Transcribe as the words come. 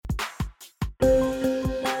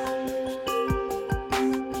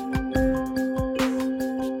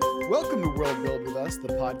the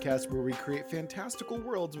podcast where we create fantastical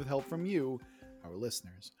worlds with help from you, our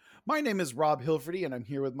listeners. My name is Rob Hilferty, and I'm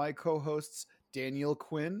here with my co-hosts, Daniel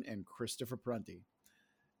Quinn and Christopher Prunty.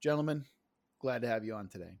 Gentlemen, glad to have you on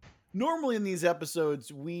today. Normally in these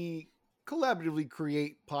episodes, we collaboratively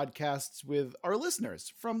create podcasts with our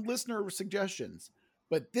listeners from listener suggestions.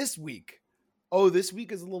 But this week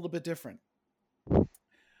is a little bit different.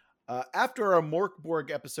 After our Morkborg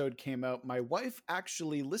episode came out, my wife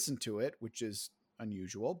actually listened to it, which is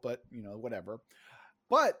unusual, but whatever.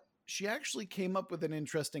 But she actually came up with an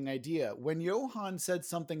interesting idea. When Johan said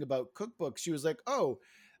something about cookbooks, she was like, "Oh,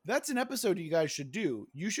 that's an episode you guys should do.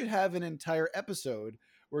 You should have an entire episode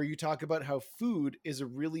where you talk about how food is a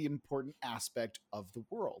really important aspect of the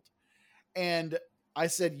world." And I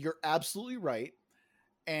said, "You're absolutely right."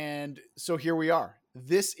 And so here we are.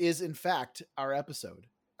 This is, in fact, our episode.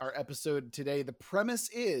 Our episode today, the premise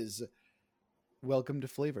is Welcome to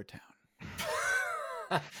Flavortown.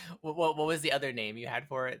 What was the other name you had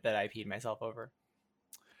for it that I peed myself over?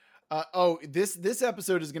 This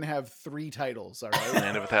episode is going to have 3 titles, all right?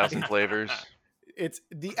 Land of a Thousand Flavors. It's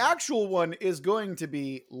the actual one is going to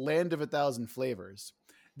be Land of a Thousand Flavors.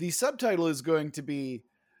 The subtitle is going to be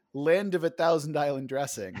Land of a Thousand Island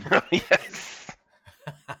Dressing. Yes.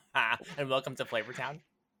 And Welcome to Flavortown.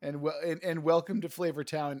 And Welcome to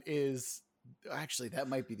Flavortown is actually, that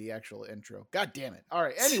might be the actual intro. God damn it. All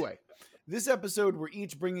right. Anyway, this episode, we're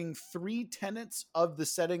each bringing 3 tenets of the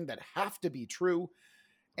setting that have to be true.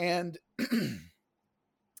 And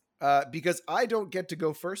because I don't get to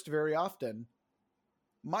go first very often,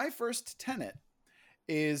 my first tenet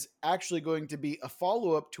is actually going to be a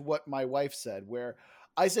follow-up to what my wife said, where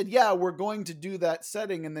I said, "Yeah, we're going to do that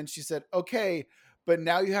setting." And then she said, "Okay, but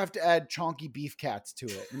now you have to add chonky beef cats to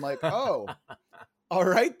it." I'm like, "Oh, all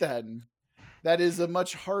right then." That is a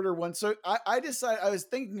much harder one. So I decided, I was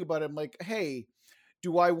thinking about it. I'm like, hey,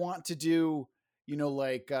 do I want to do,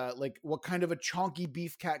 like what kind of a chonky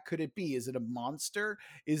beef cat could it be? Is it a monster?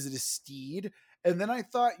 Is it a steed? And then I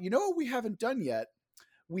thought, what we haven't done yet?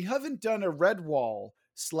 We haven't done a Redwall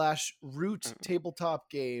 / Root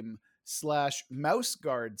tabletop game / Mouse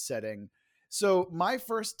Guard setting. So my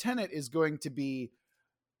first tenet is going to be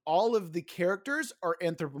all of the characters are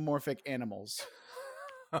anthropomorphic animals.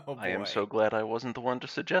 Oh, I am so glad I wasn't the one to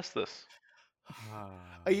suggest this.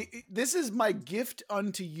 This is my gift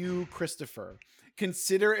unto you, Christopher.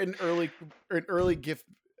 Consider an early gift.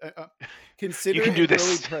 Consider you can do an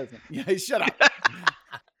this. Early present. Yeah, shut up.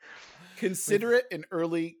 Consider it an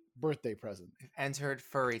early birthday present. Entered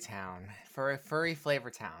Furry Town. Furry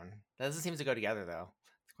Flavor Town. That doesn't seem to go together though.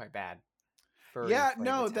 It's quite bad. Furry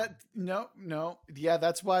No. Yeah,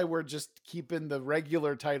 that's why we're just keeping the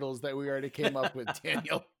regular titles that we already came up with,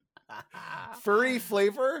 Daniel. Furry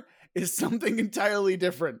Flavor is something entirely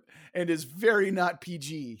different and is very not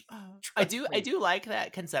PG. I do like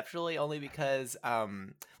that conceptually, only because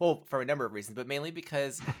for a number of reasons, but mainly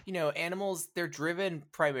because animals, they're driven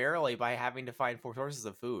primarily by having to find 4 sources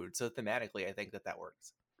of food. So thematically, I think that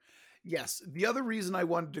works. Yes, the other reason I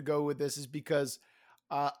wanted to go with this is because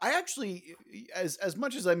I actually, as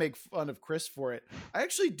much as I make fun of Chris for it, I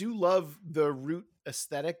actually do love the Root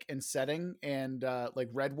aesthetic and setting, and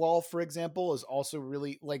like Redwall, for example, is also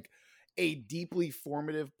really like a deeply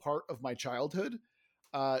formative part of my childhood.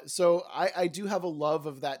 So I do have a love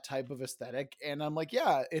of that type of aesthetic, and I'm like,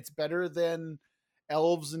 yeah, it's better than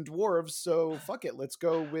elves and dwarves, so fuck it, let's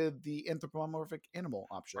go with the anthropomorphic animal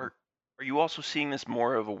option. Are you also seeing this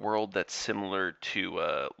more of a world that's similar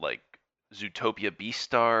to like Zootopia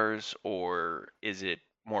Beastars, or is it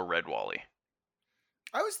more Redwall-y?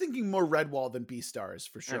 I was thinking more Redwall than Beastars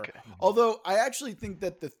for sure. Okay. Although I actually think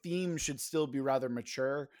that the theme should still be rather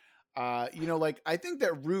mature. I think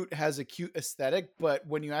that Root has a cute aesthetic, but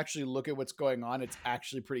when you actually look at what's going on, it's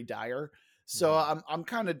actually pretty dire. So I'm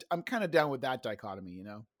kind of down with that dichotomy,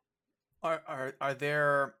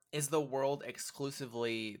 Is the world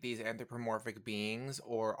exclusively these anthropomorphic beings,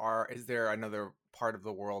 or is there another part of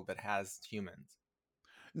the world that has humans?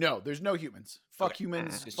 No, there's no humans. Fuck Okay.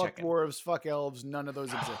 humans, Just fuck checking. dwarves, fuck elves, none of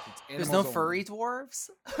those exist. It's There's animals no only. furry dwarves?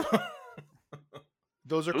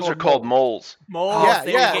 Those Those are called moles. Moles. Yeah,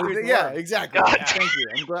 there you get your yeah, dwarves. exactly. God. Thank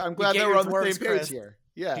you. I'm glad get that your we're on the dwarves, same page Chris. here.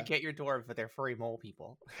 Yeah. You get your dwarves, but they're furry mole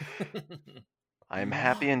people. I'm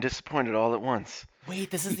happy and disappointed all at once.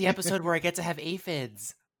 Wait, this is the episode where I get to have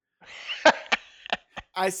aphids.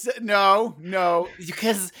 I said no.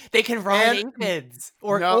 Because they can ride aphids.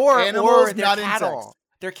 Or animals, they're not cattle. insects.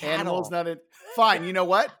 They're cattle. Animals, not in. Fine. You know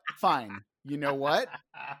what? Fine. You know what?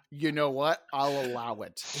 I'll allow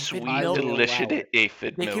it. Sweet, I will delicious allow it.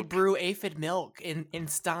 aphid They milk. could brew aphid milk in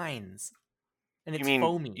steins. And it's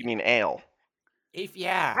foamy. You mean ale?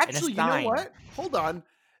 Yeah, and a Actually, you know stein. what? Hold on.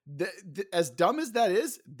 As dumb as that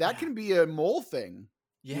is, that can be a mole thing.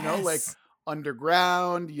 Yes. You know, like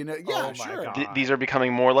underground, yeah, Oh my sure. God. These are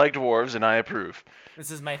becoming more like dwarves, and I approve.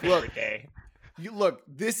 This is my favorite day. Look,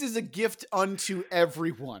 this is a gift unto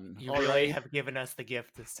everyone. You all really right? have given us the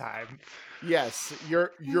gift this time. Yes,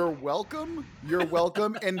 you're welcome. You're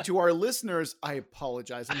welcome. And to our listeners, I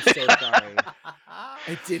apologize. I'm so sorry.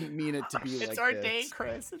 I didn't mean it to be like this. It's our day,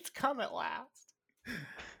 Chris. It's come at last.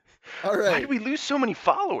 All right. Why did we lose so many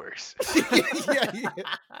followers?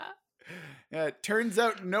 Yeah, it turns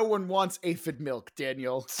out no one wants aphid milk,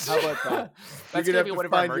 Daniel. How about that? That's You're gonna gonna be have one to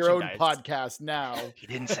of our find your own merchandise. podcast now. He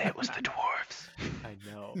didn't say it was the dwarves. I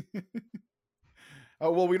know.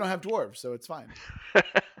 Oh well, we don't have dwarves, so it's fine.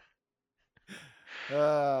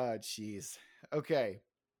 Jeez. Okay.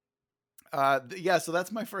 Yeah. So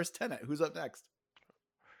that's my first tenet. Who's up next?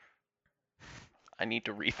 I need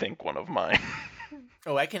to rethink one of mine.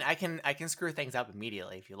 Oh, I can screw things up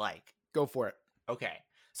immediately if you like. Go for it. Okay.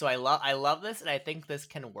 So I love this, and I think this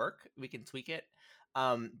can work. We can tweak it.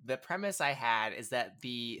 The premise I had is that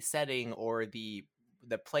the setting or the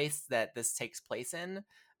place that this takes place in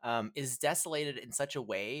is desolated in such a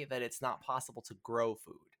way that it's not possible to grow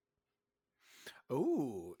food.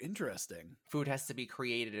 Oh, interesting. Food has to be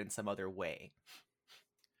created in some other way.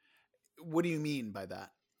 What do you mean by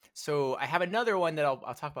that? So I have another one that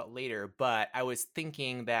I'll talk about later, but I was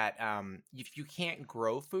thinking that if you can't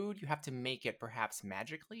grow food, you have to make it perhaps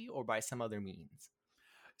magically or by some other means.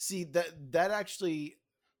 See, that actually,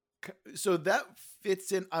 so that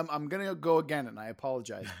fits in. I'm gonna go again, and I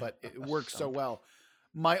apologize, but it works so well.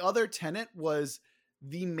 My other tenet was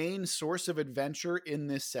the main source of adventure in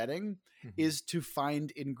this setting is to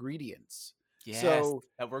find ingredients. Yes, so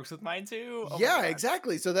that works with mine too. Oh yeah,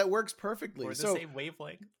 exactly. So that works perfectly. We're the same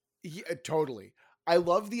wavelength. Yeah, totally. I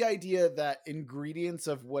love the idea that ingredients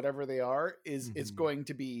of whatever they are is going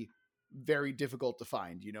to be very difficult to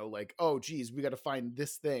find, like, oh geez, we got to find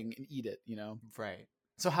this thing and eat it, Right.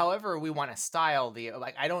 So however we want to style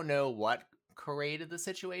I don't know what created the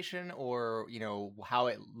situation or how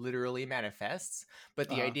it literally manifests, but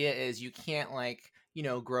the idea is you can't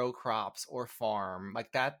grow crops or farm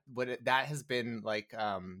like that. That has been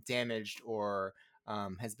damaged or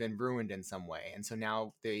has been ruined in some way, and so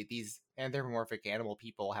now these anthropomorphic animal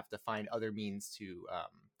people have to find other means to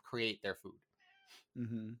create their food.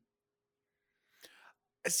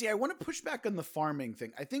 See, I want to push back on the farming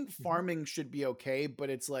thing. I think farming should be okay,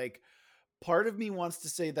 but it's like part of me wants to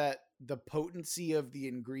say that the potency of the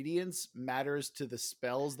ingredients matters to the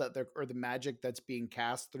spells or the magic that's being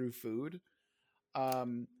cast through food.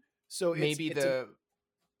 So maybe the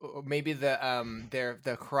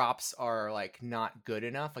crops are not good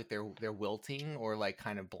enough, they're wilting or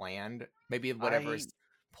kind of bland. Maybe whatever's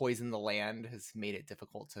poisoned the land has made it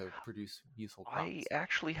difficult to produce useful crops. I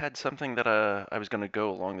actually had something that I was going to go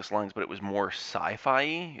along this lines, but it was more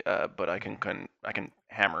sci-fi. But I can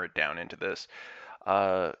hammer it down into this.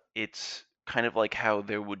 It's kind of like how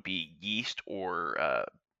there would be yeast or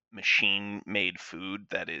machine-made food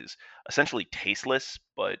that is essentially tasteless,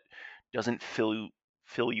 but doesn't fill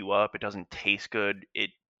you up. It doesn't taste good.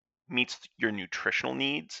 It meets your nutritional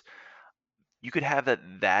needs. You could have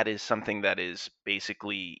that is something that is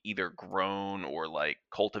basically either grown or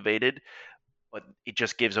cultivated, but it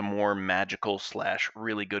just gives a more magical /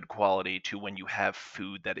 really good quality to when you have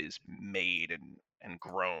food that is made and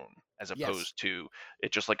grown, as opposed to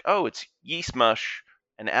it just oh, it's yeast mush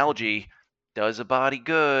and algae does a body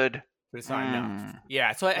good, but it's not enough.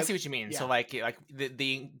 Yeah, so I see what you mean. Yeah. So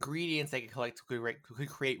the ingredients they could collect could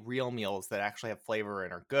create real meals that actually have flavor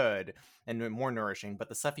and are good and more nourishing, but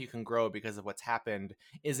the stuff you can grow because of what's happened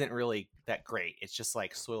isn't really that great. It's just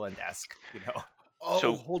Soylent-esque, Oh,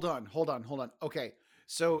 So- hold on. Okay,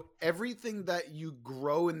 so everything that you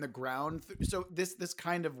grow in the ground, so this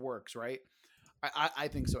kind of works, right? I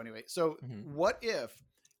think so anyway. So what if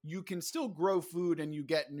you can still grow food and you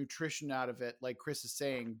get nutrition out of it, like Chris is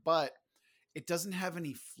saying, but it doesn't have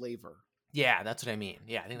any flavor? Yeah, that's what I mean.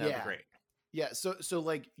 Yeah, I think that would be great. Yeah, so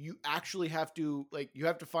you actually have to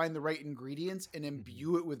find the right ingredients and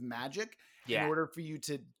imbue it with magic in order for you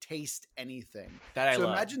to taste anything.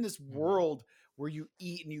 Imagine this world where you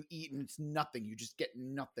eat and it's nothing. You just get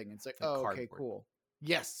nothing. It's like oh, okay, cool.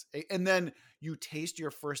 Yes. And then you taste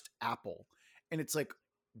your first apple and it's like,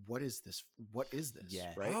 what is this? What is this?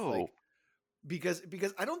 Yeah. Right. Oh. Because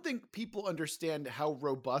I don't think people understand how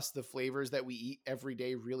robust the flavors that we eat every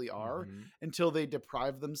day really are until they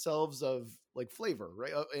deprive themselves of flavor,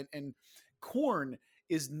 right? And corn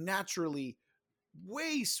is naturally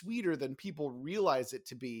way sweeter than people realize it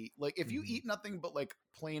to be. Like if you Mhm. eat nothing but like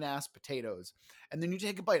plain ass potatoes and then you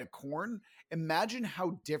take a bite of corn, imagine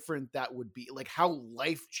how different that would be, like how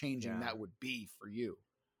life changing Yeah. that would be for you.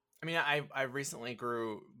 I mean, I recently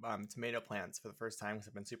grew tomato plants for the first time because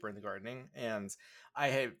I've been super into gardening, and I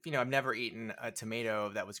have, I've never eaten a tomato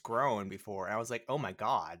that was grown before, and I was like, oh my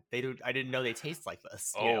god, they do! I didn't know they taste like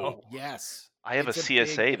this, Oh, Yes, I have a it's a big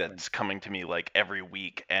CSA difference. that's coming to me like every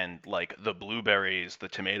week, and like the blueberries, the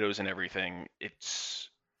tomatoes, and everything. It's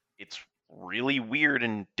really weird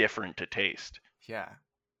and different to taste. Yeah.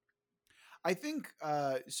 I think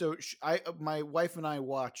my wife and I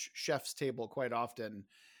watch Chef's Table quite often,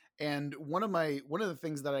 and one of the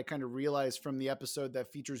things that I kind of realized from the episode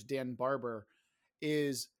that features Dan Barber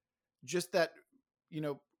is just that, you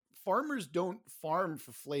know, farmers don't farm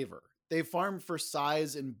for flavor. They farm for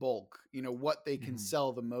size and bulk, what they can Mhm.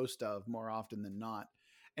 sell the most of more often than not.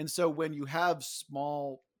 And so when you have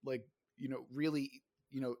small, like, really,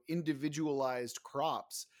 individualized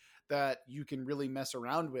crops that you can really mess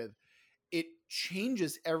around with, it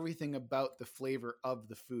changes everything about the flavor of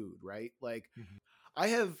the food, right? Like Mhm. I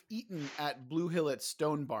have eaten at Blue Hill at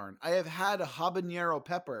Stone Barn. I have had a habanero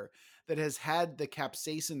pepper that has had the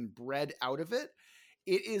capsaicin bred out of it.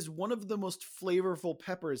 It is one of the most flavorful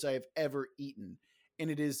peppers I have ever eaten. And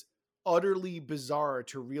it is utterly bizarre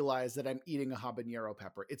to realize that I'm eating a habanero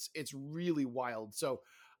pepper. It's really wild. So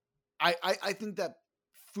I think that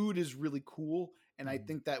food is really cool. And I Mhm.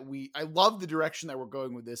 think that I love the direction that we're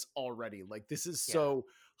going with this already. Like this is Yeah. so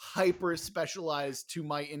hyper specialized to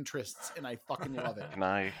my interests and I fucking love it. Can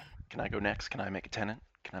I go next? Can I make a tenant?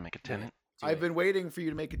 Can I make a Do it. tenant? Do I've it. been waiting for you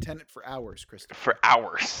to make a tenant for hours, For Christopher.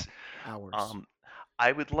 hours. Hours. Um,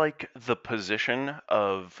 I would like the position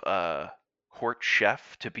of court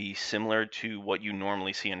chef to be similar to what you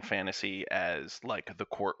normally see in fantasy as like the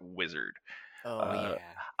court wizard. Oh Uh,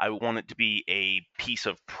 yeah. I want it to be a piece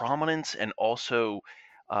of prominence, and also,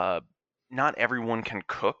 uh, not everyone can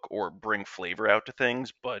cook or bring flavor out to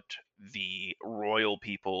things, but the royal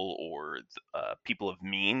people or people of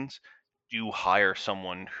means do hire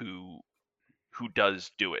someone who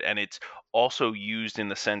does do it, and it's also used in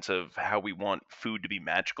the sense of how we want food to be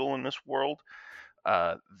magical in this world.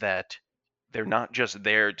 That they're not just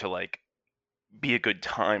there to like be a good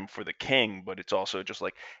time for the king, but it's also just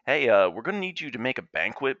like, hey, we're gonna need you to make a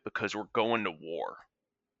banquet because we're going to war.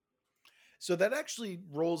 So that actually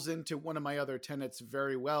rolls into one of my other tenets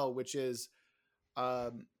very well, which is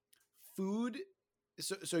um, food.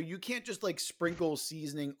 So you can't just like sprinkle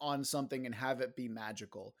seasoning on something and have it be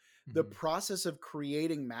magical. The Mhm. process of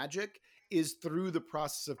creating magic is through the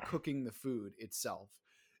process of cooking the food itself.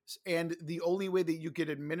 And the only way that you could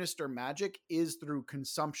administer magic is through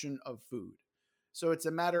consumption of food. So it's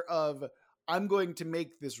a matter of I'm going to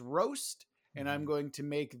make this roast and I'm Mhm. going to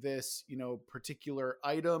make this, particular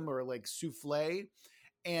item or like souffle,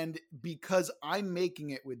 and because I'm making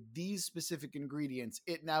it with these specific ingredients,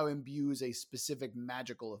 it now imbues a specific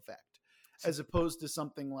magical effect, So, as opposed to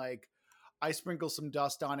something like I sprinkle some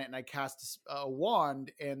dust on it and I cast a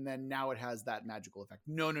wand, and then now it has that magical effect.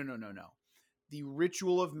 No, no, no, no, no. The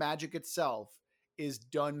ritual of magic itself is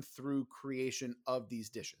done through creation of these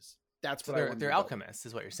dishes. That's so what I they're wanted they're to go with. alchemists,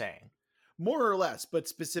 is what you're saying. More or less, but Yeah.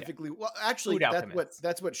 specifically, well, Food actually, that's what alchemists.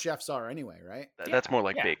 that's what chefs are anyway, right? Yeah. That's more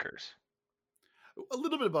like Yeah. bakers. A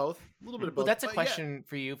little bit of both, a little bit of Well, both, that's a but yeah. question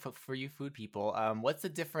for you, for you food people. What's the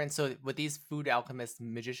difference? So, with these food alchemist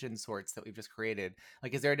magician sorts that we've just created,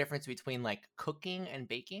 like, is there a difference between like cooking and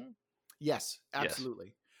baking? Yes, Yes.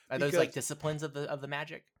 absolutely. Are those like Because disciplines of the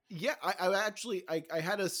magic? yeah, I actually I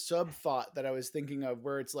had a sub thought that I was thinking of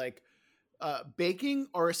where it's like baking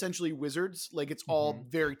are essentially wizards, like it's Mm-hmm. all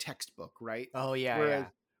very textbook, right? Oh yeah, Whereas yeah.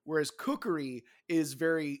 whereas cookery is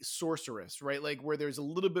very sorcerous, right? Like where there's a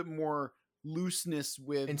little bit more looseness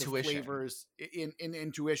with the Intuition. flavors in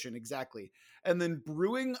intuition, exactly. And then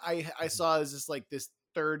brewing I Mhm. saw as just like this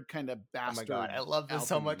third kind of Oh my god, bastard I love this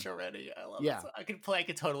so much alchemy. already. I love it. Yeah, I could play. I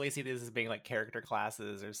could totally see this as being like character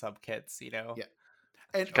classes or sub kits. You know. yeah.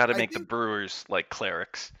 And You got to I make the think brewers like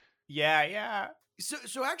clerics. Yeah, yeah.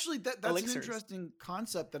 so actually that's an Elixirs. interesting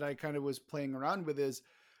concept that I kind of was playing around with is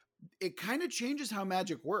it kind of changes how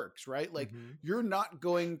magic works, right? Like Mm-hmm. you're not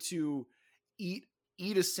going to eat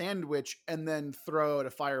eat a sandwich and then throw out a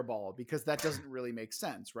fireball because that doesn't really make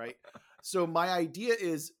sense, right? So my idea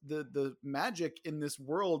is the magic in this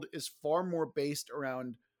world is far more based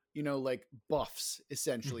around, like buffs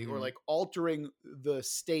essentially, or Mm-hmm. like altering the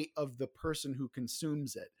state of the person who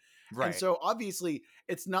consumes it. And Right. so obviously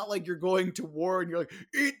it's not like you're going to war and you're like,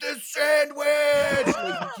 eat this sandwich.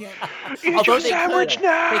 Like you can't. Eat Although your they sandwich could,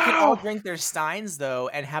 they could all now. drink their steins though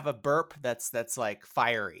and have a burp that's like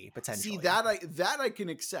fiery potentially. See that I can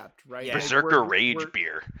accept, right? Yeah. Like, Berserker Rage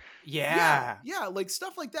beer. Yeah. yeah, like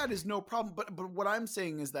stuff like that is no problem. But what I'm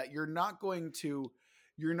saying is that you're not gonna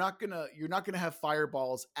have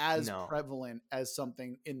fireballs as No. prevalent as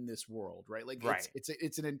something in this world, right? Like Right.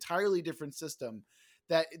 it's an entirely different system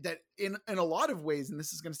that in a lot of ways, and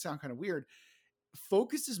this is gonna sound kind of weird,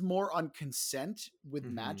 focuses more on consent with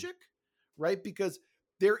Mhm. magic, right? Because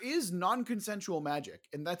there is non-consensual magic,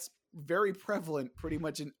 and that's very prevalent pretty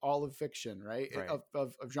much in all of fiction, right? Right.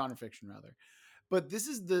 Of genre fiction rather. But this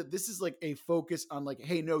is like a focus on like,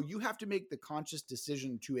 hey, no, you have to make the conscious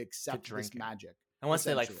decision to accept drink this it. magic. Unless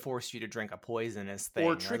they like essentially. force you to drink a poisonous thing,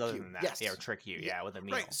 Or trick other you, than that, yes. yeah, or trick you, Yeah, with a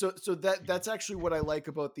meal. Right. So that's actually what I like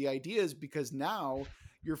about the ideas, because now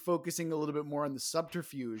you're focusing a little bit more on the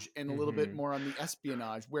subterfuge and a little bit Mhm. more on the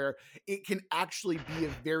espionage, where it can actually be a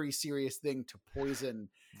very serious thing to poison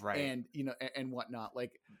Right. and and whatnot.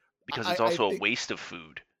 Like Because I it's also think- a waste of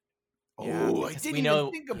food. Yeah, Oh, I because didn't we even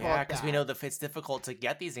know, think about yeah, because we that. know that it's difficult to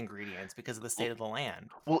get these ingredients because of the state of the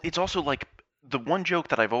land. Well, it's also like the one joke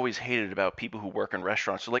that I've always hated about people who work in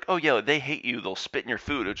restaurants. They're like, oh yeah, they hate you. They'll spit in your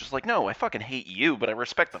food. It's just like, no, I fucking hate you, but I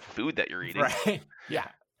respect the food that you're eating. Right. Yeah,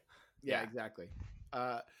 Yeah. exactly.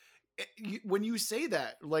 When you say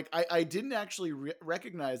that, like I didn't actually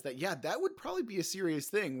recognize that. Yeah, that would probably be a serious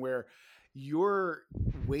thing where you're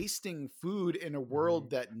wasting food in a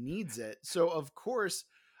world that needs it. So of course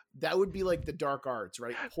that would be like the dark arts,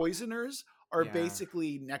 right? Poisoners are Yeah.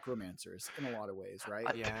 basically necromancers in a lot of ways,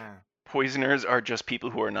 right? Yeah. Poisoners are just people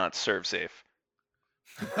who are not serve safe.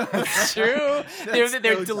 It's true. They're That's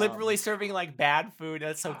they're so deliberately dumb. serving like bad food.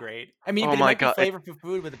 That's so great. I mean, Oh but it my might be God, flavorful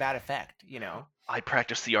food with a bad effect, I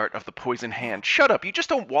practice the art of the poison hand. Shut up! You just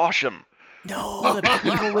don't wash them. No,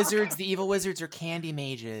 the evil wizards are candy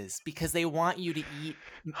mages because they want you to eat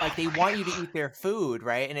they want you to eat their food,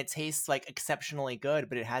 right? And it tastes like exceptionally good,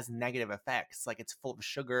 but it has negative effects. Like it's full of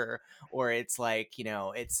sugar, or it's like,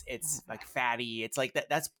 it's like fatty. It's like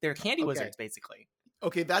they're candy Okay. wizards basically.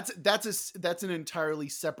 Okay, that's an entirely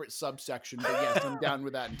separate subsection, but yes, I'm down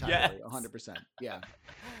with that entirely. Yes. 100%. Yeah.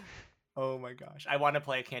 Oh my gosh. I want to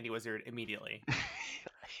play a candy wizard immediately.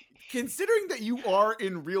 Considering that you are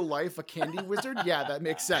in real life a candy wizard, yeah, that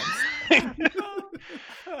makes sense.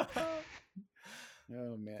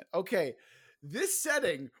 Oh man. Okay. This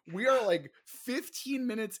setting, we are like 15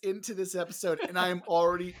 minutes into this episode, and I am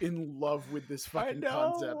already in love with this I fucking know.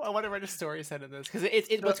 concept. I want to write a story set of this because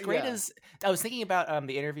So, what's great yeah. is I was thinking about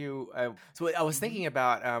the interview. So I was thinking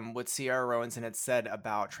about what Sierra Rowanson had said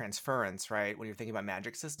about transference, right? When you're thinking about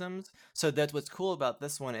magic systems. So that's what's cool about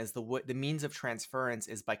this one is the means of transference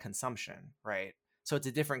is by consumption, right? So it's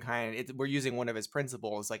a different kind. We're using one of his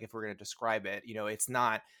principles. Like if we're going to describe it, it's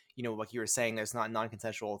not, like you were saying, there's not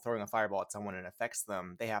non-consensual throwing a fireball at someone and it affects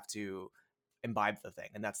them. They have to imbibe the thing,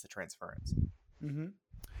 and that's the transference. Mm-hmm.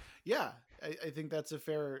 Yeah, I think that's a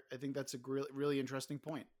really interesting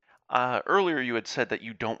point. Earlier you had said that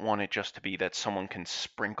you don't want it just to be that someone can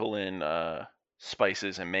sprinkle in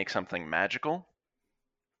spices and make something magical.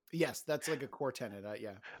 Yes, that's like a core tenet.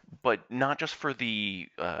 Yeah. But not just for the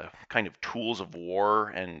kind of tools of war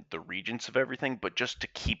and the regents of everything, but just to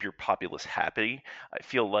keep your populace happy. I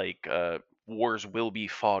feel like wars will be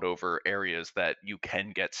fought over areas that you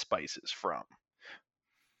can get spices from.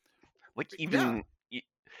 Like even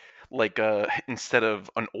like instead of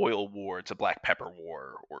an oil war, it's a black pepper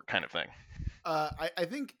war or kind of thing. I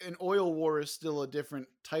think an oil war is still a different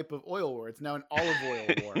type of oil war. It's now an olive oil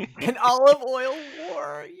war. An olive oil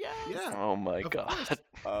war, yes. Yeah. Oh my Of God. course.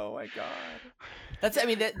 Oh my god. That's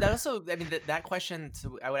that question.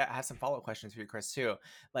 So I would have some follow-up questions for you, Chris, too.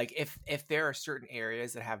 Like if there are certain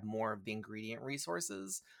areas that have more of the ingredient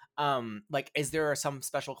resources, like is there some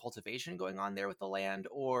special cultivation going on there with the land,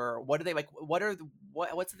 or what are they like?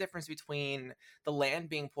 What's the difference between the land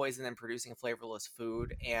being poisoned and producing flavorless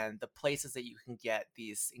food and the places that you can get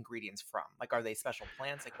these ingredients from? Like, are they special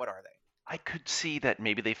plants? Like, what are they? I could see that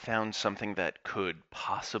maybe they found something that could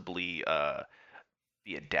possibly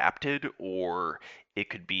be adapted, or it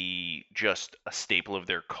could be just a staple of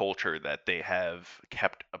their culture that they have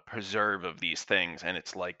kept a preserve of these things. And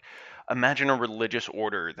it's like, imagine a religious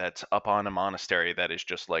order that's up on a monastery that is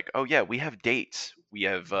just like, oh yeah, we have dates, we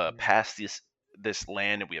have passed this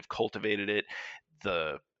land and we have cultivated it.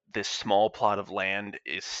 This small plot of land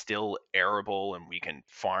is still arable and we can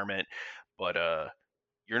farm it, but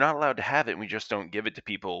you're not allowed to have it. We just don't give it to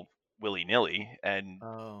people willy-nilly. And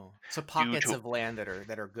Oh, so pockets of land that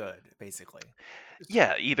are good, basically.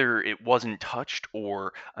 Yeah, either it wasn't touched,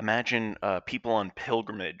 or imagine people on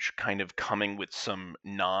pilgrimage kind of coming with some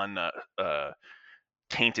non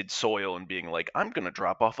tainted soil and being like, I'm gonna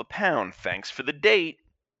drop off a pound. Thanks for the date.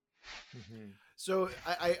 Mhm. So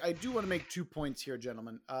I do want to make 2 points here,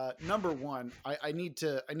 gentlemen. Number one, I need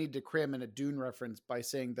to cram in a Dune reference by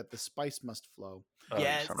saying that the spice must flow. Oh, you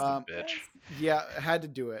Yes. son of Um, a bitch. Yeah, I had to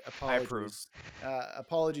do it. I approve.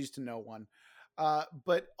 Apologies to no one.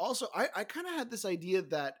 But also, I kind of had this idea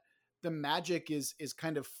that the magic is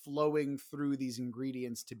kind of flowing through these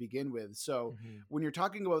ingredients to begin with. So Mhm. when you're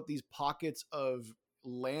talking about these pockets of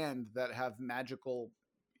land that have magical,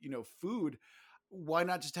 food, why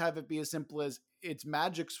not just have it be as simple as it's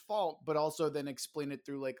magic's fault, but also then explain it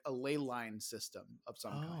through like a ley line system of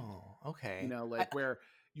some kind? Oh, okay. Like where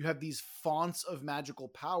you have these fonts of magical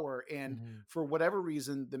power, and Mhm. for whatever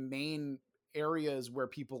reason the main areas where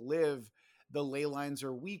people live, the ley lines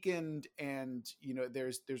are weakened, and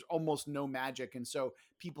there's almost no magic, and so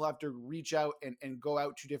people have to reach out and go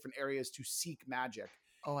out to different areas to seek magic.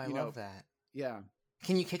 Oh, I you know love that. yeah.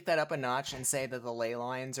 Can you kick that up a notch and say that the ley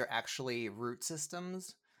lines are actually root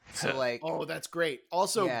systems? So like, Oh, that's great.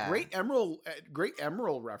 Also, yeah. great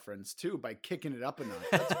emerald reference too by kicking it up a notch.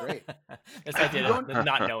 That's great. This I If you did don't-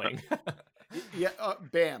 not knowing. Yeah,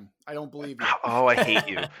 bam. I don't believe you. Oh, I hate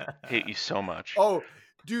you. Hate you so much. Oh,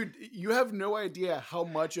 dude, you have no idea how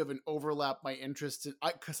much of an overlap my interests in.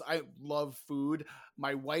 Because I love food.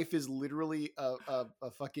 My wife is literally a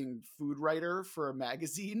fucking food writer for a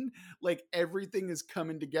magazine. Like everything is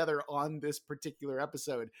coming together on this particular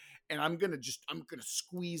episode, and I'm gonna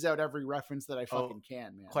squeeze out every reference that I fucking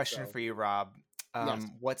can, man. Question So, for you, Rob. Yes.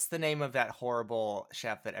 What's the name of that horrible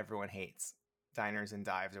chef that everyone hates? Diners and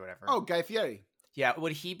Dives or whatever. Oh, Guy Fieri. Yeah,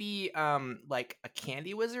 would he be like a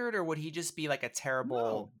candy wizard, or would he just be like a terrible,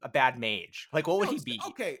 No. a bad mage? Like, what would No, he be?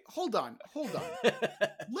 Okay, hold on.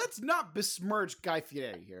 Let's not besmirch Guy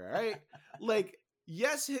Fieri here, all right? Like,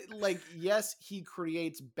 yes, he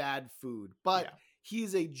creates bad food, but Yeah.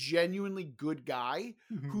 he's a genuinely good guy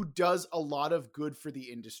Mhm. who does a lot of good for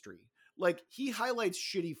the industry. Like, he highlights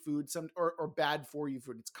shitty food, or bad for you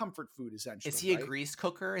food. It's comfort food, essentially. Is he a right? grease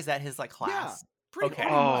cooker? Is that his like class? Pretty Okay,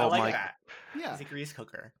 much. I Oh like my- that. Yeah. He's a grease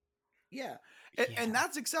cooker. Yeah. Yeah. And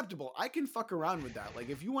that's acceptable. I can fuck around with that. Like,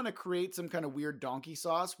 if you want to create some kind of weird donkey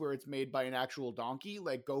sauce where it's made by an actual donkey,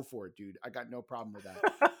 like, go for it, dude. I got no problem with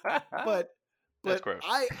that. But That's gross.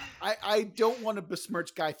 I don't want to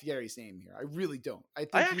besmirch Guy Fieri's name here. I really don't. I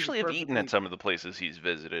think I he's actually have eaten at some of the places he's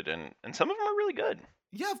visited, and some of them are really good.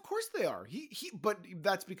 Yeah, of course they are. But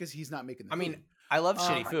that's because he's not making the I food. mean, I love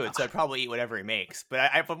shitty food, so I'd probably eat whatever he makes.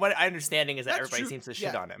 But from what I understanding is that That's everybody true. seems to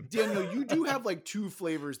shit Yeah. on him. Daniel, you do have like two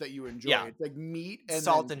flavors that you enjoy. Yeah. It's like meat and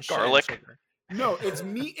Salt then- and garlic. shit and sugar. No, it's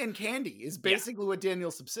meat and candy is basically what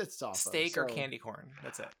Daniel subsists off Steak of. or so- candy corn.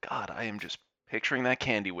 That's it. God, I am just picturing that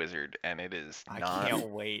candy wizard, and it is I not. can't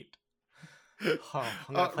wait. Oh,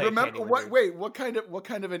 I'm gonna play a remember candy what? wizard. Wait, what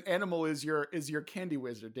kind of an animal is your candy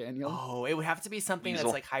wizard, Daniel? Oh, it would have to be something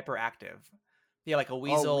Weasel. that's like hyperactive. Yeah, like a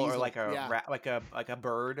weasel, or weasel, like a yeah. rat, like a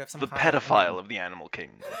bird of some The kind. pedophile of the animal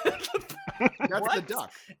kingdom. That's the What?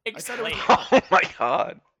 duck. Explain. Oh my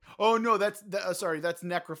god. Oh no, that's sorry, that's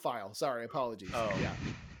necrophile. Sorry, apologies. Oh. Yeah.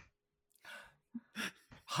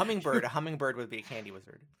 Hummingbird. A hummingbird would be a candy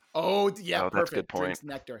wizard. Oh yeah, Oh, perfect. that's a good point. Drinks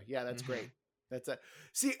nectar. Yeah, that's Mhm. great. That's it.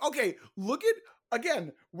 See, okay, look at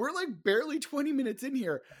again. We're like barely 20 minutes in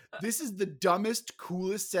here. This is the dumbest,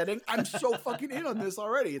 coolest setting. I'm so fucking in on this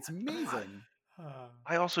already. It's amazing.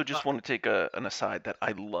 I also just want to take an aside that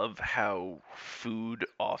I love how food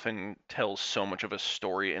often tells so much of a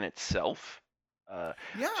story in itself.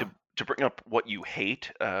 Yeah. To bring up what you hate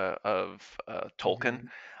of Tolkien, Mhm.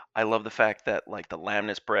 I love the fact that like the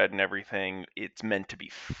lamnis bread and everything, it's meant to be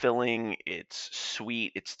filling, it's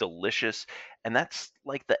sweet, it's delicious, and that's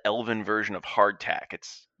like the elven version of hardtack.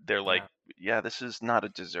 They're like, yeah, this is not a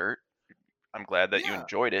dessert. I'm glad that you Yeah.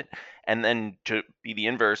 enjoyed it. And then to be the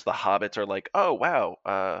inverse, the hobbits are like, oh wow,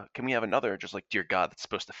 can we have another? Just like, dear God, that's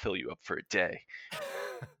supposed to fill you up for a day.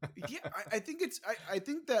 Yeah, I think I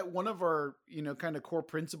think that one of our kind of core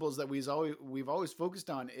principles that we've always focused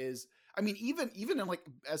on is, I mean, even in like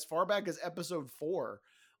as far back as episode 4,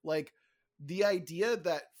 like the idea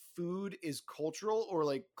that food is cultural, or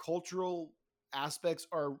like cultural aspects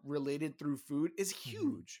are related through food is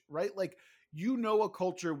huge, right? Like a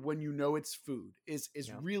culture when you know it's food is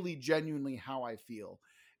Yeah. really genuinely how I feel,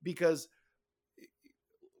 because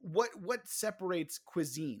what separates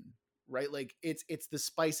cuisine, right? Like it's the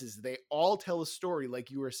spices. They all tell a story,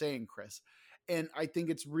 like you were saying, Chris. And I think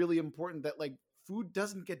it's really important that like food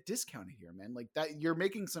doesn't get discounted here, man. Like that, you're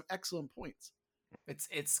making some excellent points.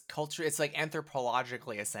 It's culture. It's like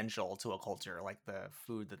anthropologically essential to a culture, like the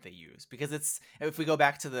food that they use, because it's if we go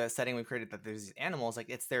back to the setting we created that there's these animals, like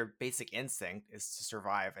it's their basic instinct is to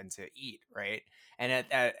survive and to eat, right? And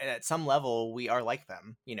at some level, we are like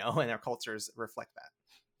them, and our cultures reflect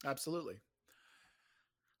that. Absolutely.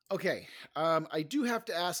 Okay, I do have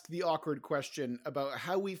to ask the awkward question about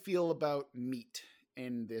how we feel about meat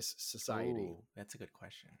in this society. Ooh, that's a good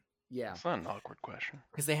question. Yeah, It's not an awkward question.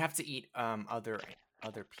 Because they have to eat other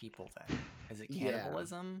people. Then is it Yeah.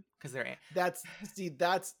 cannibalism? Because they're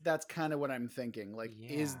that's kind of what I'm thinking. Like,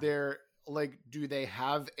 is Yeah. there like, do they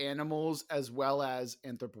have animals as well as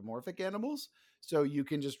anthropomorphic animals? So you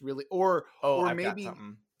can just really, or I've got maybe,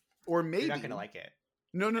 something. or maybe You're not gonna like it.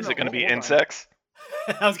 no. Is it going to be hold on. insects?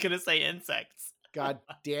 I was gonna say insects. God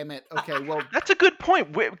damn it. Okay, well, That's a good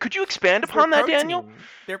point. Could you expand upon that, Daniel?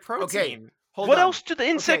 They're protein. hold What on. else do the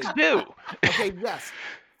insects do? Okay, yes,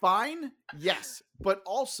 fine, yes, but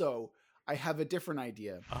also I have a different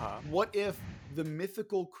idea. What if the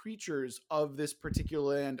mythical creatures of this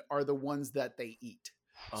particular land are the ones that they eat?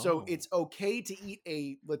 So Oh. it's okay to eat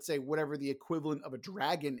a, let's say, whatever the equivalent of a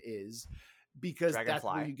dragon is, because that's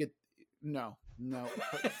where Dragonfly. you get no,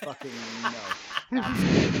 fucking no.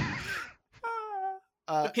 Absolutely.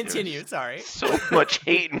 Continue. Sorry. So much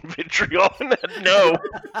hate and vitriol in that. No.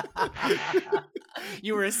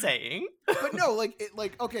 You were saying, But no,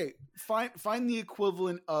 okay, find the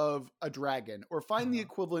equivalent of a dragon, or find the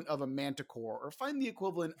equivalent of a manticore, or find the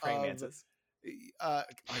equivalent praying of mantis. I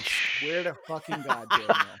swear to fucking God,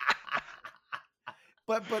 Daniel.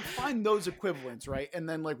 But find those equivalents, right? And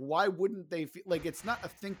then, like, why wouldn't they feel like it's not a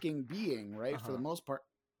thinking being, right? For the most part,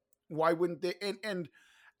 why wouldn't they? And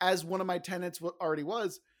as one of my tenets already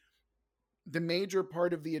was, the major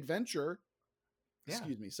part of the adventure. Yeah.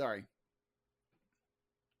 Excuse me, sorry.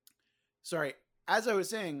 As I was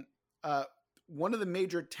saying, one of the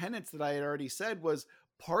major tenets that I had already said was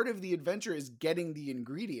part of the adventure is getting the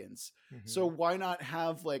ingredients. So why not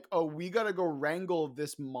have like, oh, we got to go wrangle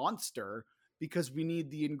this monster because we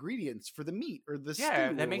need the ingredients for the meat or the stew.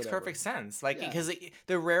 Yeah, that or makes whatever. perfect sense. Like, Yeah. because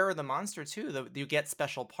the rarer the monster too, you get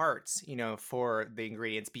special parts, for the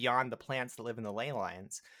ingredients beyond the plants that live in the ley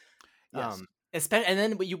lines. Yes. And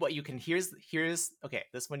then what you can here's okay,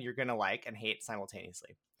 this one you're gonna like and hate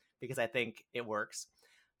simultaneously, because I think it works.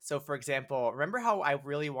 So, for example, remember how I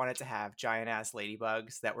really wanted to have giant ass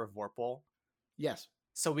ladybugs that were Vorpal? Yes.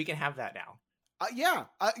 So we can have that now. Yeah.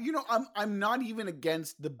 I'm not even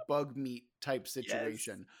against the bug meat type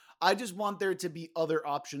situation. I just want there to be other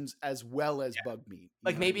options as well as bug meat.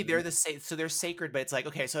 Like, maybe they're so they're sacred, but it's like,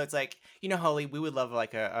 okay, so it's like, Holly, we would love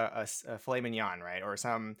like a filet mignon, right? Or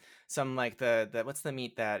some like the what's the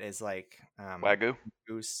meat that is like Wagyu.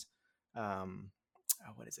 goose.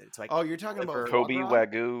 What is it? It's like, oh, you're talking about Kobe foie gras?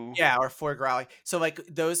 Wagyu. yeah, or foie gras. Like, so like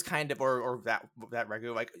those kind of or that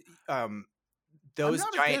ragu, like those I'm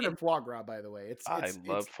not giant. a fan of foie gras, by the way. I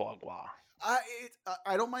love foie gras.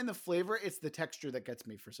 I don't mind the flavor. It's the texture that gets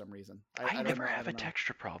me for some reason. I never have a don't know.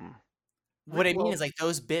 texture problem. What I mean Well, is, like,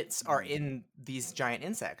 those bits are in these giant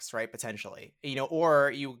insects, right? Potentially, or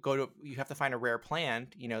you have to find a rare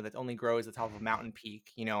plant, that only grows at the top of a mountain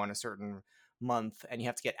peak, on a certain month, and you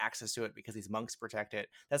have to get access to it because these monks protect it.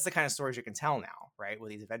 That's the kind of stories you can tell now, right? With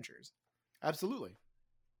these adventures. absolutely.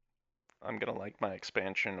 I'm gonna like my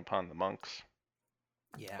expansion upon the monks.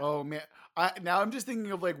 Yeah. Oh man, now I'm just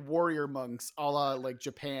thinking of like warrior monks, a la like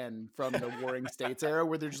Japan from the Warring States era,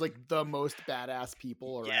 where they're just like the most badass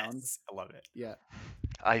people around. Yes, I love it. Yeah.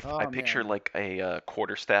 I Oh, picture man. like a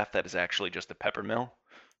quarterstaff that is actually just a pepper mill.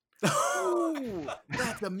 Ooh,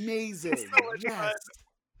 that's amazing. Yes.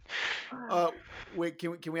 Wait,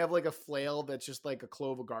 can we have like a flail that's just like a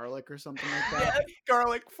clove of garlic or something like that? Yeah,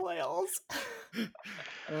 garlic flails.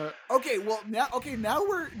 Okay, well now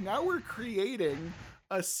we're creating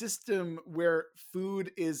a system where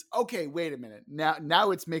food is okay. Wait a minute.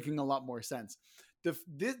 Now it's making a lot more sense.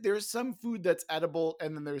 There's some food that's edible,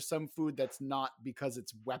 and then there's some food that's not because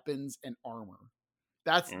it's weapons and armor.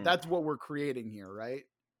 That's what we're creating here, right?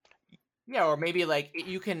 Yeah, or maybe like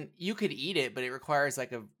you could eat it, but it requires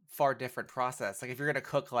like a far different process. Like if you're gonna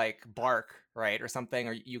cook like bark, right, or something,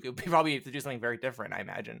 or you could probably have to do something very different, I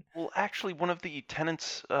imagine. Well, actually, one of the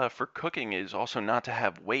tenets for cooking is also not to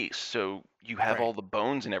have waste. So you have Right. all the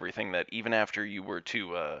bones and everything that even after you were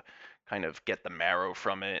to kind of get the marrow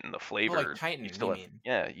from it and the Oh, flavor, like chitin, you still you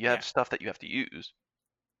have mean? you have stuff that you have to use.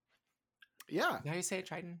 Yeah, How do you say it,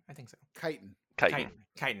 chitin? I think so. chitin. Chitin.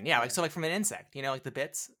 Chitin. Yeah, like so, like from an insect, like the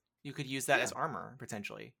bits, you could use that Yeah. as armor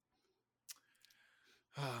potentially.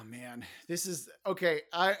 Oh man, this is okay.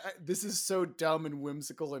 This is so dumb and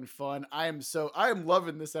whimsical and fun. I am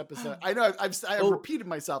loving this episode. I know I've Oh. repeated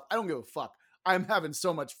myself. I don't give a fuck. I'm having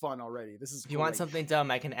so much fun already. This is If you want great. something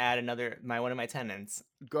dumb, I can add one of my tenants.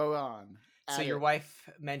 Go on. So Add your it. wife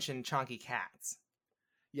mentioned chonky cats.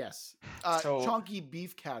 Yes. So- Chonky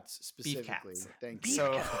beef cats specifically. cats. Thank you.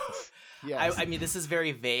 So Yes. I mean, this is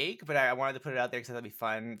very vague, but I wanted to put it out there because that'd be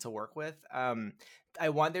fun to work with. I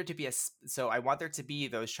want there to be I want there to be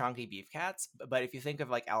those chonky beef cats. But if you think of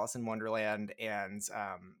like Alice in Wonderland and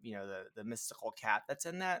the mystical cat that's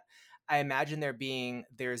in that, I imagine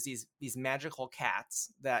there's these magical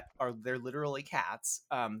cats they're literally cats.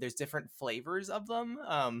 There's different flavors of them.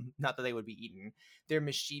 Not that they would be eaten. They're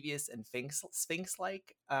mischievous and sphinx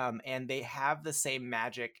like, and they have the same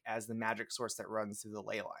magic as the magic source that runs through the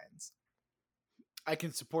ley lines. I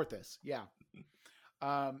can support this. Yeah.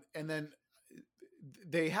 And then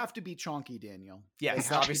they have to be chonky, Daniel.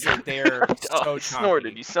 Yes, obviously they're so I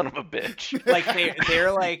snorted, chonky. you son of a bitch. Like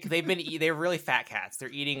they're really fat cats.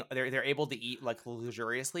 They're able to eat like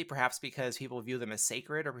luxuriously, perhaps because people view them as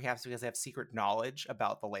sacred, or perhaps because they have secret knowledge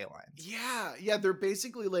about the ley lines. Yeah, they're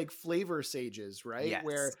basically like flavor sages, right? Yes.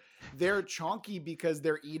 Where they're chonky because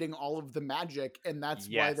they're eating all of the magic, and that's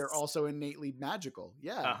why they're Yes. also innately magical.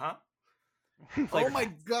 Yeah. Uh-huh. Oh Flavor my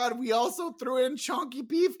cats. god, we also threw in chonky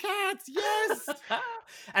beef cats. Yes.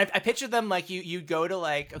 I pictured them like you go to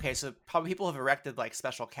like, okay, so probably people have erected like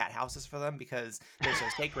special cat houses for them because they're so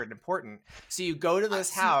sacred and important. So you go to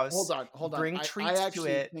this house, Hold on. bring treats to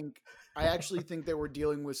it. I actually think they were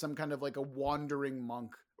dealing with some kind of like a wandering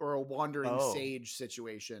monk or a wandering sage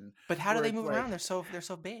situation. But how do where they it's move like- around? They're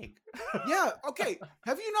so big. Yeah, okay.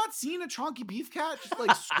 Have you not seen a chonky beef cat just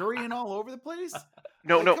like scurrying all over the place?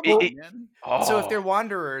 No, Like, no. come on, man. So if Oh. they're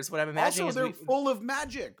wanderers, what I'm imagining Also, is they're full of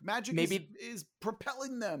magic. Magic maybe- is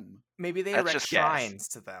propelling them. maybe they That's erect just gas. shrines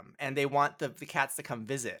to them, and they want the cats to come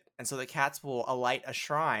visit, and so the cats will alight a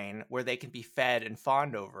shrine where they can be fed and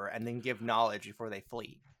fawned over, and then give knowledge before they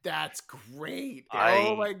flee. That's great. Oh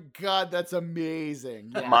I- my god, that's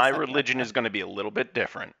amazing. Yes. My religion is going to be a little bit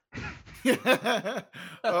different.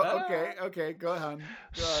 Okay, go ahead.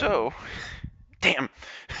 So, damn,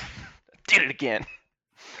 I did it again.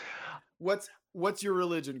 What's your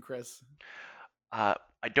religion, Chris? I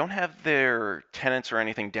don't have their tenets or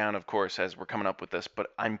anything down, of course, as we're coming up with this, but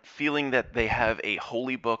I'm feeling that they have a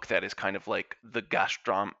holy book that is kind of like the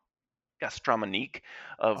gastromonique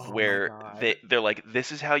of Oh my where God. they're like,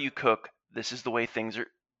 this is how you cook, this is the way things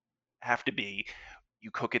have to be.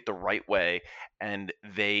 You cook it the right way, and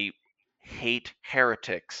they hate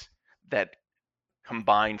heretics that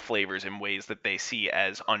combine flavors in ways that they see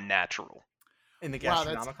as unnatural. In the Wow,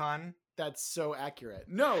 that's- Gastronomicon? That's so accurate.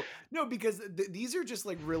 No, because these are just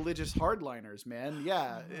like religious hardliners, man.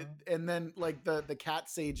 Yeah, and then like the cat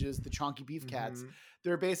sages, the chonky beef cats, Mhm.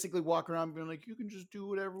 they're basically walking around being like, you can just do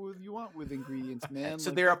whatever you want with ingredients, man. So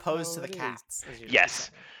Like, they're that's opposed how to the it is. cats. as you're Yes.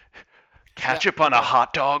 saying. Ketchup on a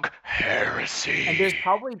hot dog? Heresy. And there's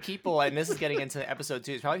probably people, and this is getting into episode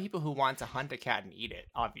 2, there's probably people who want to hunt a cat and eat it,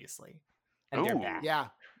 obviously. And they're Ooh. bad. Yeah.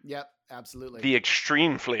 Yep. Absolutely. The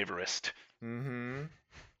extreme flavorist. Mm-hmm.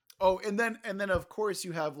 Oh, and then of course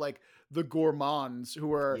you have like the gourmands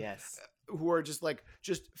who are Yes.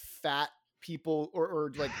 just fat people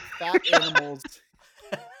or like fat animals.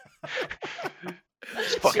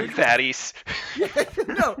 Just fucking fatties.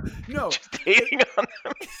 No. Just hating on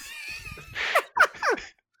them.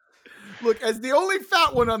 Look, as the only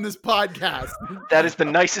fat one on this podcast, That is the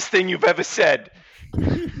nicest thing you've ever said.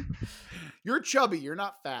 you're chubby. You're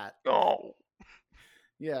not fat. Oh.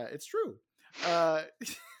 Yeah, it's true.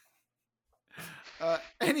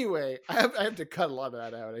 Anyway, I have to cut a lot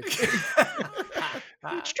of that out. I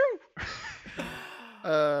think. It's true.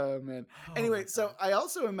 Oh man. Oh Anyway, my so God. I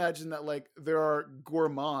also imagine that like there are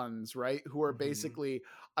gourmands, right? Who are Mhm. basically,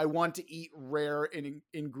 I want to eat rare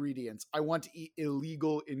ingredients. I want to eat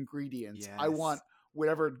illegal ingredients. I want Yes.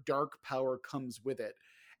 whatever dark power comes with it.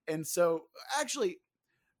 And so actually,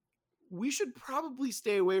 we should probably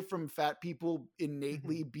stay away from fat people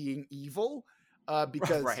innately being evil,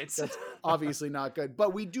 because Right. that's obviously not good.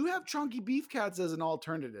 But we do have chunky beef cats as an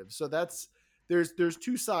alternative. So there's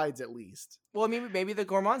two sides at least. Well, maybe the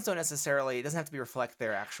gourmands don't necessarily. It doesn't have to be reflect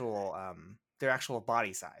their actual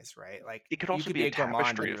body size, right? Like It could you also could be a a gourmand and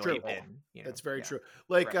tapestry you're of really people. thin, you know? That's very Yeah, true.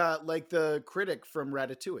 Like Right. like the critic from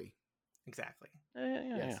Ratatouille. Exactly.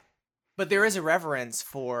 Yeah. Yes. But there is a reverence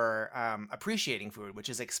for appreciating food, which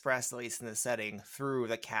is expressed, at least in the setting, through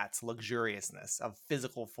the cat's luxuriousness of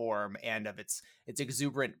physical form and of its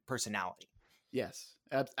exuberant personality. Yes,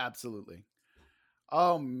 absolutely.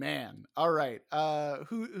 Oh man. All right.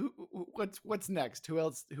 What's next? Who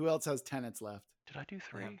else has tenets left? Did I do Yeah,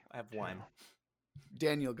 3? I have 2. one.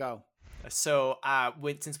 Daniel, go. So,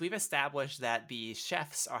 since we've established that the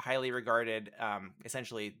chefs are highly regarded,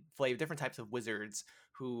 essentially different types of wizards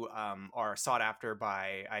who are sought after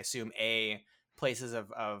by, I assume, A, places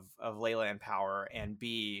of leyland power, and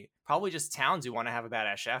B, probably just towns who want to have a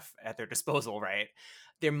badass chef at their disposal, right?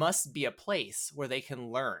 There must be a place where they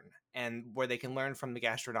can learn, and where they can learn from the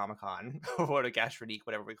Gastronomicon, or the Gastronique,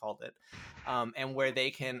 whatever we called it, and where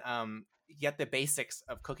they can get the basics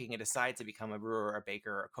of cooking and decide to become a brewer, a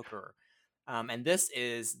baker, a cooker. And this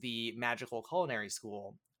is the Magical Culinary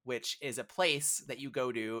School, which is a place that you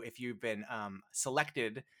go to if you've been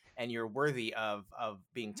selected and you're worthy of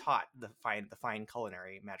being taught the fine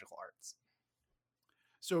culinary magical arts.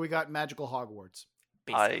 So we got Magical Hogwarts.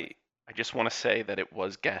 Basically. I just want to say that it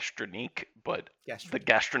was Gastronique, but the Gastronique.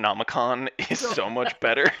 Gastronomicon is so much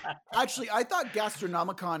better. Actually, I thought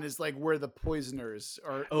Gastronomicon is like where the poisoners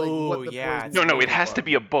are. Oh, like, what the yeah, poisoners No, it are. has to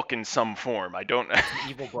be a book in some form. I don't. The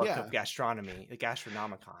evil book Yeah. of gastronomy, the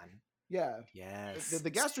Gastronomicon. Yeah. Yes.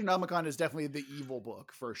 The Gastronomicon is definitely the evil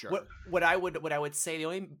book for sure. What I would say, the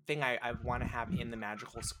only thing I want to have in the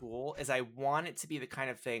magical school is I want it to be the kind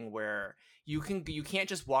of thing where you can't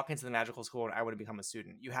just walk into the magical school and I want to become a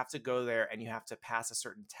student. You have to go there and you have to pass a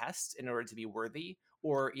certain test in order to be worthy,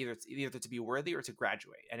 or either to be worthy or to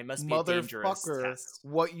graduate. And it must be a dangerous Motherfucker, test.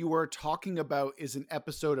 what you are talking about is an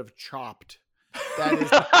episode of Chopped. That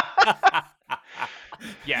is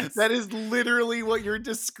Yes. that is literally what you're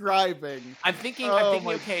describing. I'm thinking, Oh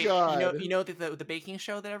my okay, God. you know the baking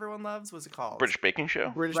show that everyone loves? What's it called? British Baking Show.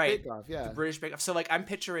 British Right. Bake Off, yeah. The British Bake Off. So like I'm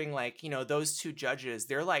picturing like, those two judges,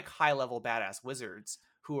 they're like high level badass wizards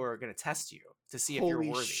who are going to test you to see if you're Holy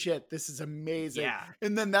worthy. shit, this is amazing. Yeah.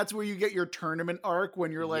 And then that's where you get your tournament arc when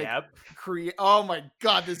you're like Yep. oh my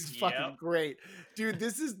God, this is fucking Yep. great. Dude,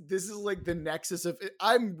 this is like the nexus of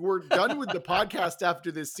we're done with the podcast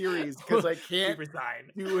after this series because I We can't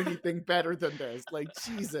resign. do anything better than this. Like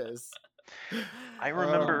Jesus. I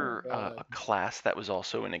remember God. a class that was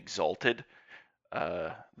also an Exalted,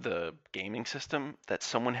 the gaming system that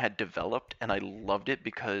someone had developed, and I loved it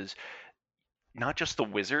because not just the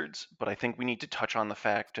wizards, but I think we need to touch on the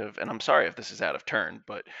fact of, and I'm sorry if this is out of turn,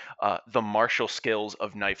 but the martial skills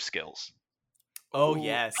of knife skills. Oh Ooh,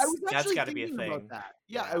 yes, I was that's actually got to be a thinking thing. about that.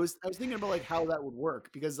 Yeah, Yeah. I was thinking about like how that would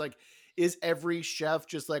work because like is every chef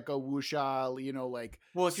just like a wuxia, like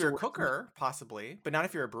Well, if you're a sword- cooker, possibly, but not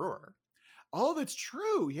if you're a brewer, Oh, that's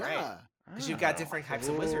true. Yeah. because you've got Oh. different types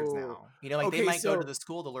of wizards Oh. now. Like Okay, they might go so to the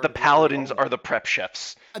school to learn. The to brew. paladins are the prep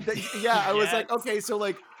chefs. Yeah, I was like, Yes. okay, so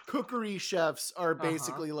like cookery chefs are Uh-huh.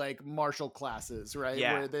 basically like martial classes, right?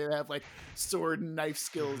 Yeah. Where they have like sword and knife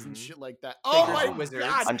skills and Mhm. shit like that. Oh Bakers my and wizards.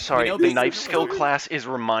 God. I'm sorry, know the bakers knife and skill wizards. class is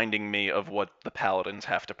reminding me of what the paladins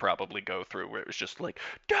have to probably go through, where it was just like,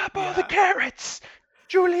 double the Yeah. carrots,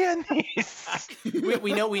 Julianese.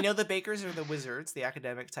 we know the bakers are the wizards, the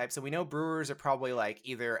academic types, and we know brewers are probably like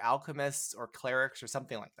either alchemists or clerics or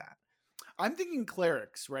something like that. I'm thinking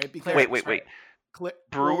clerics, right? Because Wait. Right.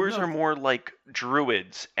 Brewers well, no, are more like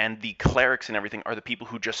druids, and the clerics and everything are the people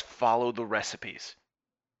who just follow the recipes.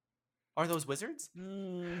 Are those wizards?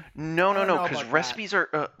 Mm, No, I don't know because about that. recipes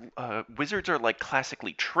are wizards are like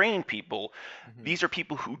classically trained people. Mhm. These are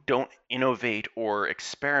people who don't innovate or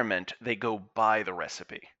experiment; they go by the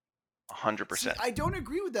recipe. 100%. See, I don't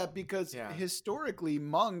agree with that because Yeah. historically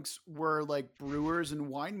monks were like brewers and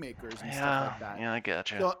winemakers and stuff like that. Yeah, I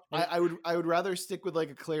gotcha. So I would rather stick with like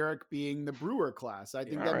a cleric being the brewer class. I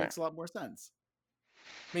think Yeah. that Alright. makes a lot more sense.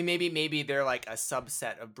 I mean, maybe they're like a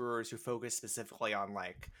subset of brewers who focus specifically on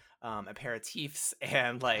like aperitifs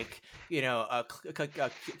and like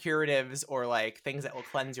curatives or like things that will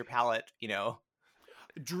cleanse your palate.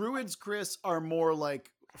 Druids, Chris, are more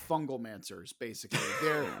like fungal mancers, basically.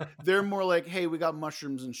 They're more like, hey, we got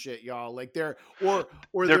mushrooms and shit, y'all. Like they're They're like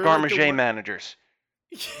the Garmager one- managers.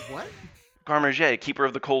 What? Garmager, keeper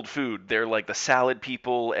of the cold food. They're like the salad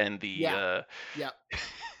people and the Yeah. Yeah.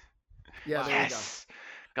 Yeah, there yes.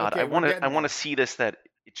 God, Okay, I we're want to. getting I want there. to see this. That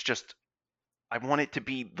it's just. I want it to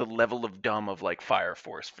be the level of dumb of like Fire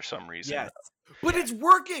Force for some reason. Yes. we go. But it's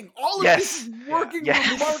working. All of Yes. this is working. Yes.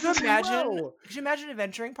 remarkably Could you imagine? well. Could you imagine a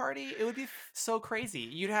venturing party? It would be so crazy.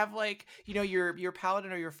 You'd have like your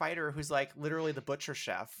paladin or your fighter who's like literally the butcher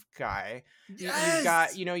chef guy. You've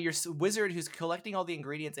got your wizard who's collecting all the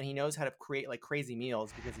ingredients and he knows how to create like crazy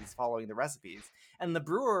meals because he's following the recipes. And the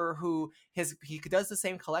brewer who he does the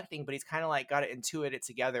same collecting, but he's kind of like got to intuit it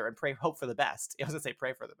together and hope for the best. I was gonna say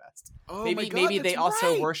pray for the best. Oh maybe my God, maybe they that's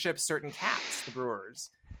also right. worship certain cats. The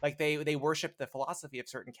brewers. Like they worship the philosophy of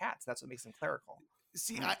certain cats. That's what makes them clerical.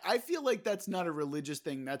 See, I feel like that's not a religious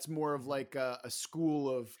thing. That's more of like a school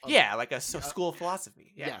of Yeah, like a school of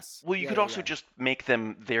philosophy. Yeah. Yes. Well, you could also just make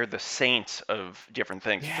them, they're the saints of different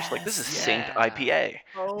things. Just like, this is Saint Yeah. IPA.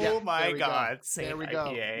 Oh Yeah, my there we go. God, Saint There we go.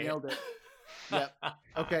 IPA. Nailed it. Yep.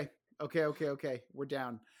 Okay. We're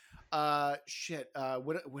down. Shit.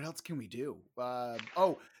 What else can we do?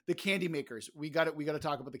 The candy makers. We got to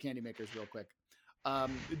talk about the candy makers real quick. I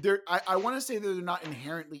want to say that they're not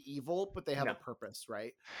inherently evil, but they have No. a purpose,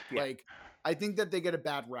 right? Yeah. Like, I think that they get a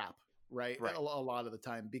bad rap, right? Right. A lot of the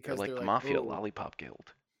time They're because like they're the like, Mafia "Oh." Lollipop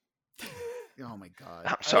Guild. Oh my God.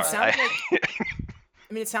 I'm sorry. sounds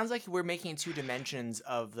I mean, it sounds like we're making two dimensions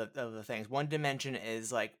of the things. One dimension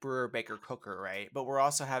is like brewer, baker, cooker, right? But we're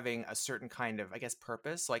also having a certain kind of, I guess,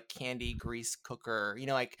 purpose, like candy, grease, cooker. You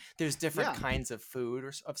know, like there's different kinds of food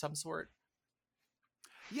or of some sort.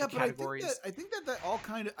 Yeah, but categories. I think that all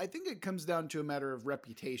kind of, I think it comes down to a matter of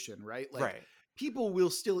reputation, right? Like, Right. people will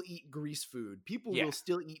still eat grease food. People Yeah. will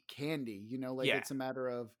still eat candy. You know, like Yeah. it's a matter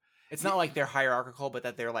of. It's not like they're hierarchical, but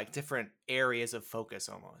that they're like different areas of focus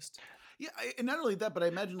almost. Yeah, and not only that, but I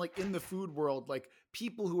imagine like in the food world, like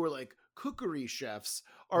people who are like cookery chefs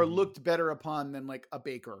are Mhm. looked better upon than like a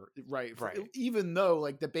baker, right? Right. Even though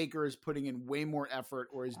like the baker is putting in way more effort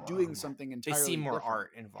or is doing something They entirely see more different.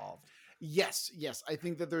 art involved. Yes. I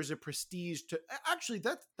think that there's a prestige to actually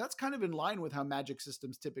that's kind of in line with how magic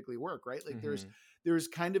systems typically work, right? Like Mhm. there's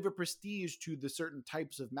kind of a prestige to the certain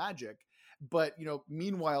types of magic, but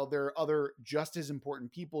meanwhile there are other just as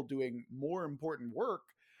important people doing more important work,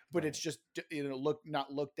 but it's just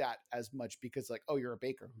not looked at as much because like, oh, you're a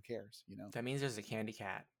baker, who cares, That means there's a candy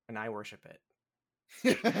cat, and I worship it.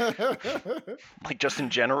 Like, just in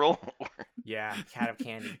general? Yeah, cat of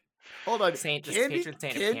candy. Hold on, Saint, just candy patron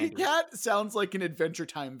saint of candy. cat sounds like an Adventure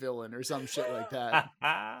Time villain or some shit like that.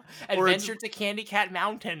 Or it's- Adventure to Candy Cat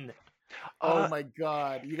Mountain. Oh my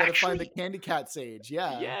God, you gotta find the actually- candy cat sage.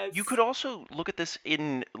 Yeah. Yes. You could also look at this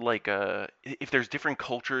in like if there's different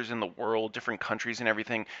cultures in the world, different countries and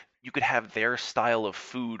everything, you could have their style of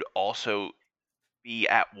food also be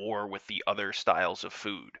at war with the other styles of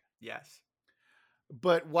food. Yes.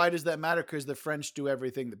 But why does that matter? Because the French do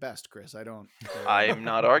everything the best, Chris. I don't. I'm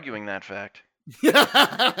not arguing that fact.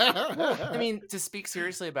 I mean, to speak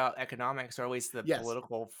seriously about economics, or at least the Yes.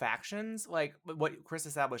 political factions, like what Chris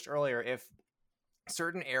established earlier, if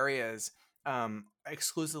certain areas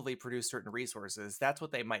exclusively produce certain resources, that's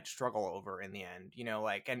what they might struggle over in the end,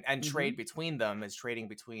 like and trade between them is trading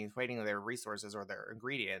their resources or their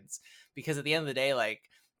ingredients, because at the end of the day, like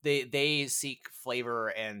they seek flavor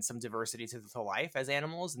and some diversity to life as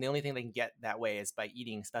animals, and the only thing they can get that way is by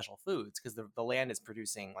eating special foods, because the land is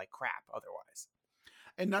producing like crap otherwise.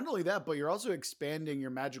 And not only that, but you're also expanding your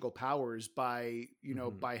magical powers by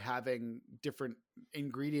by having different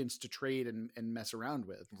ingredients to trade and mess around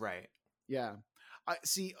with. Right. Yeah.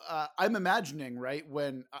 I'm imagining, right,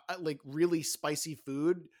 when like really spicy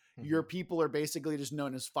food, your people are basically just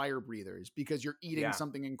known as fire breathers because you're eating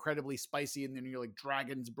something incredibly spicy and then you're like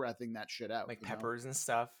dragon's breathing that shit out. Like peppers and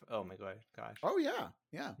stuff. Oh my gosh. Oh yeah.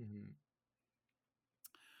 Mhm.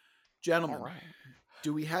 Gentlemen, All right.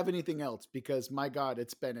 do we have anything else? Because my God,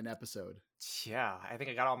 it's been an episode. Yeah, I think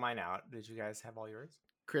I got all mine out. Did you guys have all yours?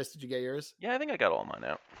 Chris, did you get yours? Yeah, I think I got all mine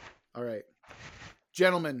out. All right.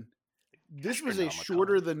 Gentlemen, this was a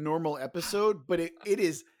shorter than normal episode, but it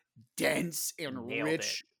is dense and Nailed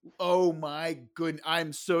rich. Oh my goodness.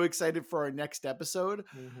 I'm so excited for our next episode.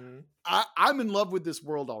 Mm-hmm. I'm in love with this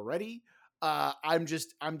world already. I'm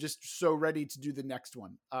just so ready to do the next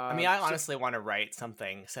one. I mean, I honestly want to write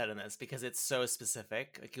something set in this because it's so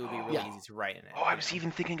specific. Like, it would be really easy to write in it. Oh, I was even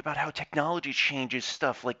thinking about how technology changes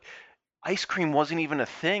stuff. Like, ice cream wasn't even a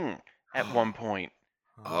thing at one point.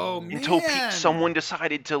 Oh, man. Until someone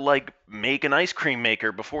decided to, like, make an ice cream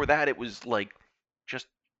maker. Before that, it was, like, just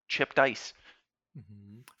chipped ice.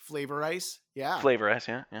 Flavor ice. Yeah. Flavor ice,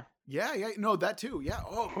 yeah. Yeah. No, that too. Yeah.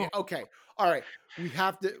 Oh, yeah. Okay. All right. We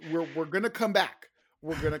have to, we're going to come back.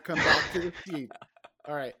 We're going to come back to the sheet.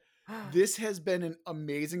 All right. This has been an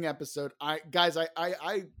amazing episode. Guys,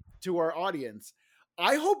 to our audience,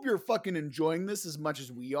 I hope you're fucking enjoying this as much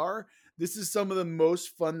as we are. This is some of the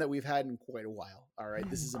most fun that we've had in quite a while. All right.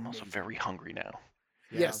 This is I'm amazing. also very hungry now.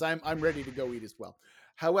 Yes, I'm ready to go eat as well.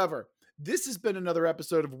 However, this has been another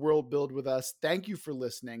episode of World Build with us. Thank you for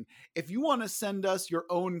listening. If you want to send us your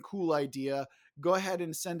own cool idea, go ahead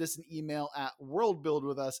and send us an email at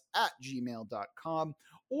worldbuildwithus@gmail.com,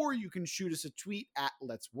 or you can shoot us a tweet at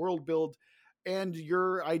Let's World Build, and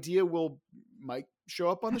your idea might show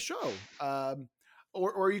up on the show.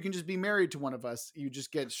 Or you can just be married to one of us. You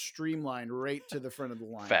just get streamlined right to the front of the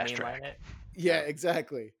line. Fast track. Yeah,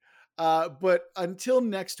 exactly. But until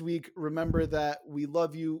next week, remember that we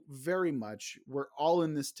love you very much. We're all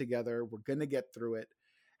in this together. We're going to get through it.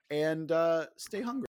 And stay hungry.